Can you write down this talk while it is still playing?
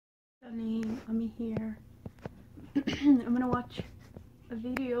I'm here. I'm gonna watch a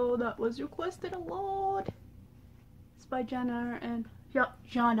video that was requested a lot. It's by Janar and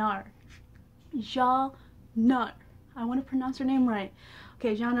Janar. I want to pronounce her name right.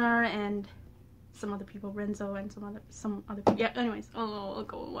 Okay, Janar and some other people, Renzo and some other people. Yeah, anyways, I'll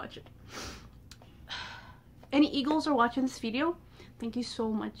go and watch it. Any Eagles are watching this video, thank you so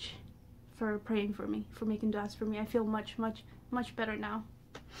much for praying for me, for making du'as for me. I feel much better now.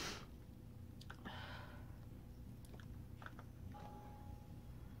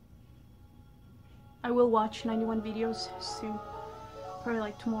 I will watch 91 videos soon, probably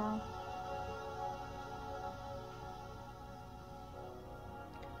like tomorrow.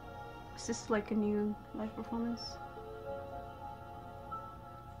 Is this like a new live performance?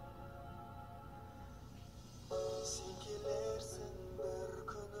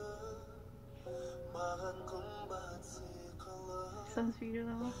 Sounds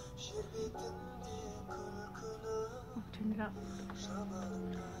beautiful. Oh, turn it up.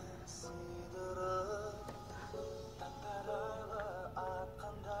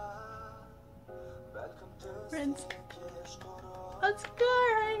 Friends, let's go.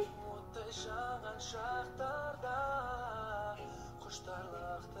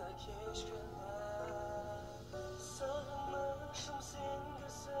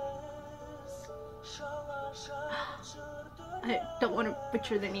 I don't want to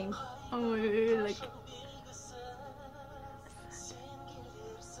butcher the name. Oh, like.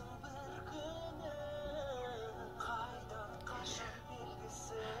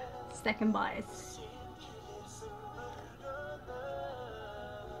 Second bias.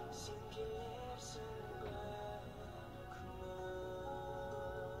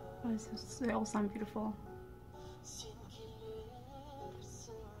 Oh, they all sound beautiful.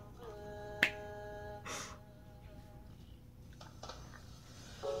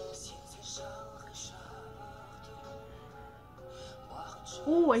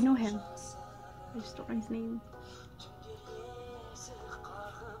 Oh, I know him. I just don't know his name.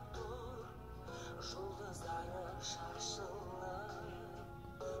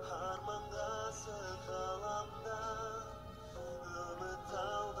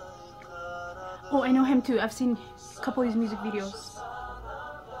 Oh, I know him too. I've seen a couple of his music videos.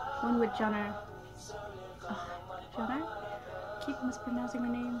 One with Janar. Janar? I keep mispronouncing her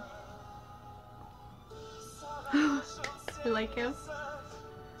name. I like him.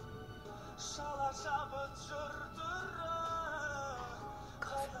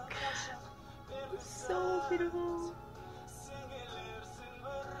 So beautiful.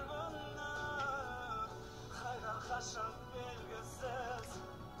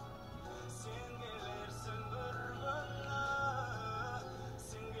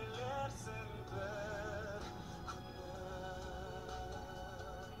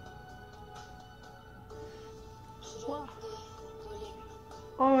 Wow.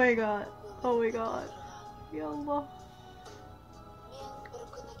 Oh my god. Oh my god. Ya Allah.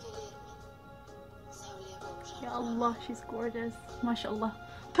 Ya Allah, she's gorgeous. MashaAllah.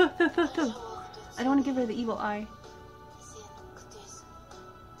 I don't want to give her the evil eye.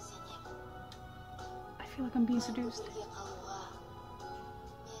 I feel like I'm being seduced.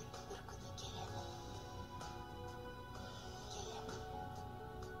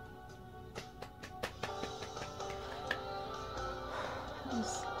 That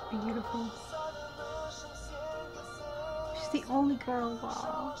was beautiful. She's the only girl.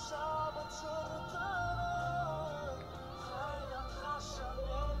 Wow.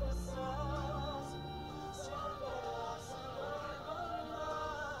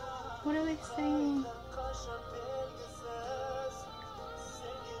 What are they saying?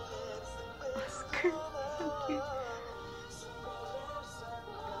 Oscar, so cute.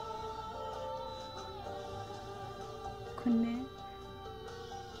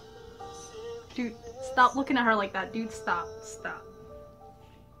 Dude, stop looking at her like that. Dude, stop. Stop.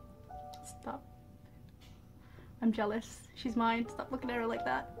 Stop. I'm jealous. She's mine. Stop looking at her like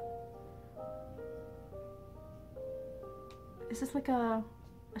that. Is this like a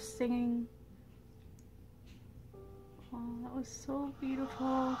singing? Oh, that was so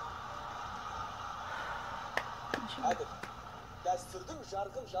beautiful.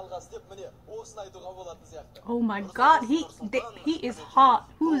 Oh my god, he is hot.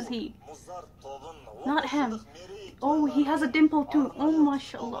 Who is he? Not him. Oh, he has a dimple too. Oh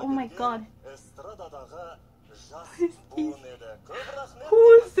mashallah. Oh my god.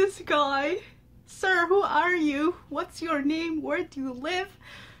 Who is this guy? Sir, who are you? What's your name? Where do you live?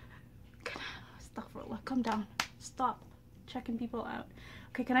 Astaghfirullah, calm down. Stop checking people out.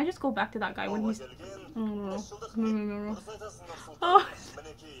 Okay, can I just go back to that guy when he's... Oh,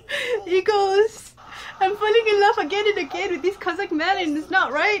 Eagles! I'm falling in love again and again with these Kazakh men, and it's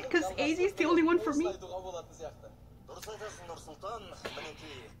not right because AZ is the only one for me.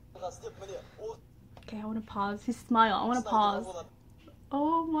 Okay, I want to pause. His smile. I want to pause.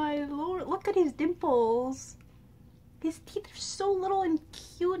 Oh my lord. Look at his dimples. His teeth are so little and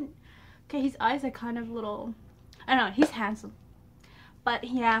cute. Okay, his eyes are kind of little. I don't know. He's handsome. But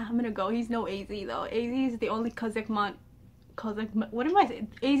yeah, I'm gonna go. He's no AZ though. AZ is the only Kazakh man. What am I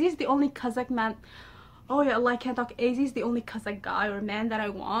saying? AZ is the only Kazakh man. Oh yeah, I can't talk. AZ is the only Kazakh guy or man that I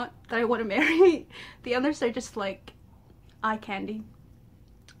want to marry. The others are just like eye candy.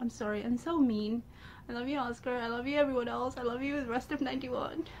 I'm sorry, I'm so mean. I love you, Oscar. I love you, everyone else. I love you, the rest of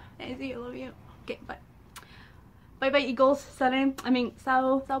 91. AZ, I love you. Okay, bye. Bye bye, Eagles. Sao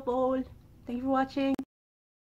Bol. Thank you for watching.